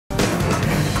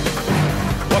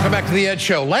Welcome back to The Ed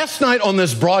Show. Last night on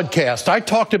this broadcast, I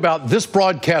talked about this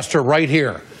broadcaster right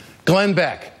here, Glenn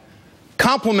Beck.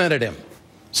 Complimented him.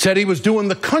 Said he was doing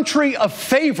the country a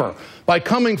favor by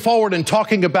coming forward and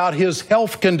talking about his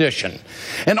health condition.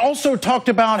 And also talked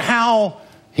about how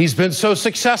he's been so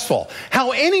successful. How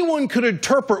anyone could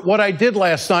interpret what I did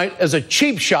last night as a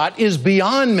cheap shot is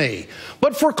beyond me.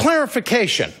 But for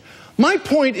clarification, my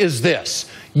point is this.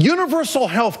 Universal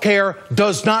health care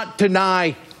does not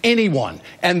deny anyone,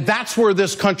 and that's where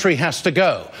this country has to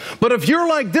go. But if you're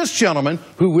like this gentleman,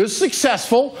 who is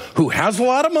successful, who has a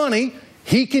lot of money,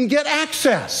 he can get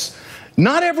access.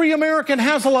 Not every American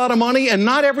has a lot of money, and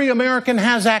not every American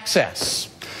has access.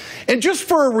 And just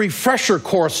for a refresher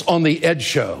course on The Ed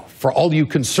Show, for all you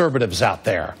conservatives out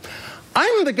there,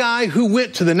 I'm the guy who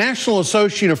went to the National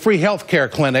Association of Free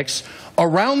Healthcare Clinics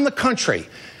around the country.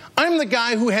 I'm the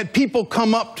guy who had people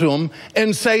come up to him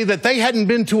and say that they hadn't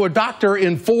been to a doctor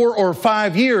in 4 or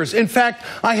 5 years. In fact,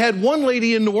 I had one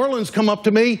lady in New Orleans come up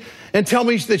to me and tell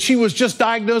me that she was just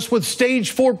diagnosed with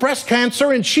stage 4 breast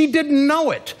cancer and she didn't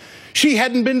know it. She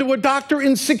hadn't been to a doctor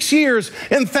in 6 years,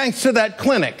 and thanks to that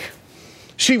clinic,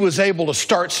 she was able to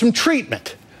start some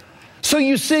treatment. So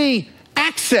you see,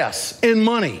 access and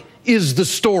money is the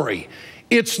story.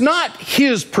 It's not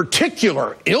his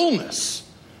particular illness.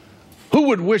 Who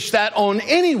would wish that on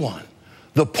anyone?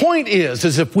 The point is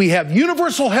if we have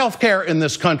universal health care in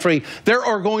this country, there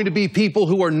are going to be people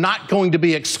who are not going to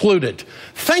be excluded.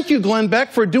 Thank you, Glenn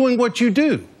Beck, for doing what you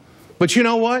do. But you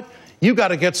know what? You got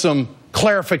to get some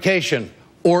clarification,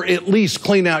 or at least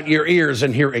clean out your ears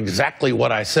and hear exactly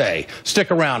what I say.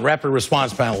 Stick around. Rapid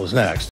Response Panel is next.